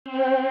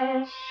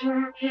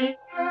For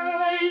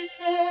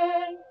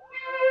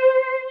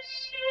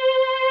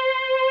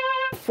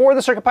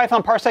the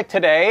CircuitPython Parsec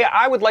today,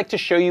 I would like to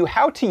show you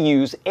how to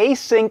use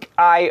async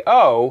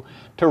I/O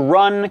to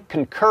run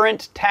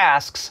concurrent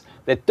tasks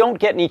that don't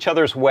get in each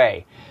other's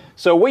way.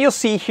 So what you'll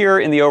see here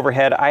in the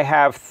overhead, I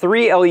have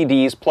 3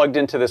 LEDs plugged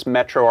into this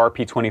Metro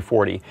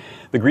RP2040.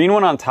 The green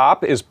one on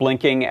top is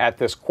blinking at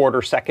this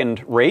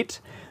quarter-second rate.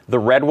 The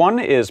red one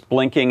is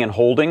blinking and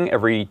holding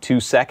every 2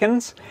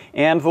 seconds.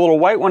 And the little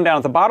white one down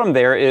at the bottom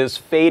there is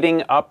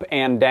fading up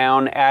and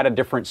down at a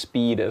different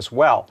speed as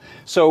well.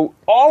 So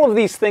all of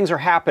these things are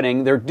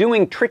happening. They're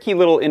doing tricky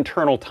little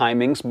internal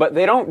timings, but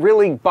they don't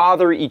really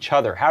bother each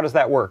other. How does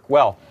that work?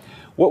 Well,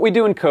 what we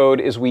do in code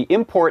is we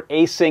import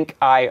async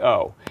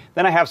I/O.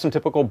 Then I have some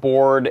typical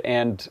board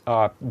and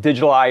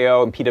digital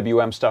I/O and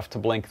PWM stuff to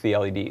blink the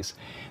LEDs.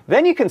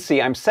 Then you can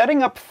see I'm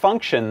setting up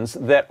functions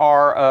that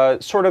are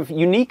a sort of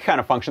unique kind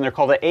of function. They're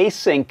called an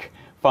async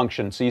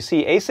function. So you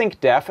see async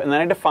def, and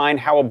then I define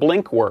how a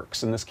blink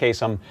works. In this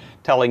case, I'm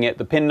telling it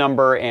the pin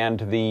number and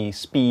the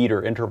speed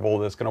or interval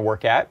that it's going to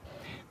work at.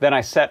 Then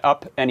I set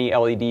up any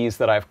LEDs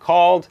that I've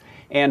called.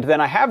 And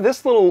then I have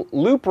this little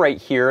loop right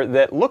here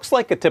that looks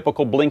like a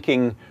typical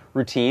blinking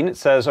routine. It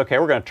says, okay,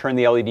 we're going to turn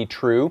the LED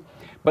true.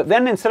 But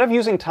then instead of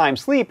using time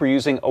sleep, we're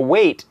using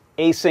await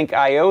async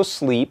I/O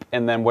sleep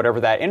and then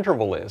whatever that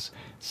interval is.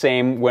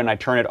 Same when I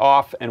turn it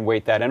off and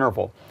wait that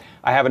interval.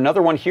 I have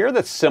another one here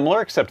that's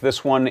similar, except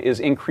this one is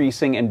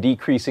increasing and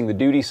decreasing the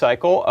duty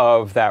cycle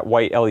of that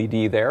white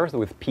LED there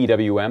with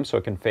PWM, so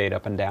it can fade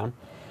up and down.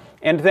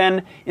 And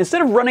then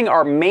instead of running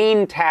our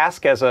main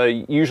task as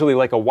usually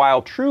like a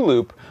while true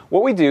loop,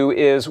 what we do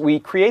is we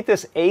create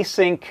this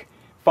async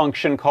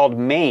function called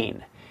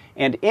main.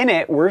 And in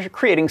it, we're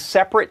creating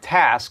separate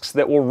tasks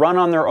that will run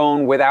on their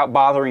own without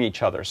bothering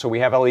each other. So we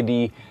have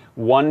LED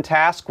 1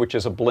 task, which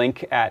is a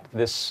blink at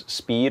this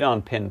speed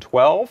on pin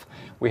 12.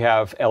 We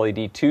have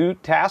LED 2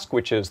 task,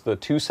 which is the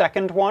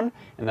 2-second one,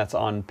 and that's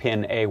on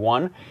pin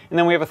A1. And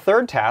then we have a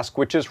third task,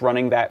 which is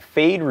running that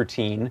fade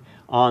routine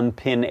on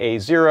pin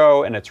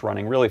A0, and it's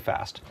running really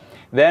fast.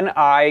 Then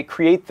I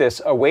create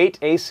this await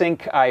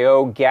async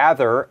I/O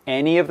gather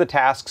any of the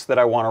tasks that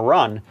I want to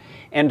run.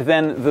 And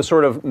then the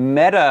sort of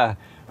meta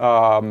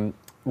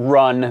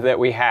run that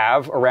we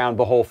have around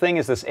the whole thing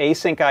is this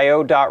async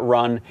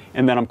IO.run,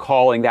 and then I'm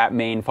calling that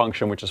main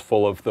function, which is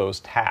full of those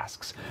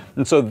tasks.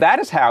 And so that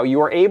is how you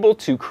are able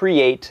to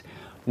create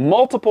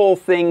multiple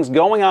things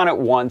going on at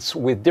once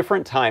with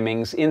different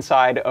timings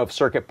inside of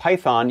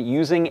CircuitPython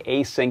using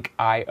async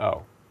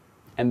I/O.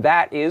 And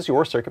that is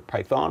your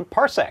CircuitPython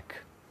Parsec.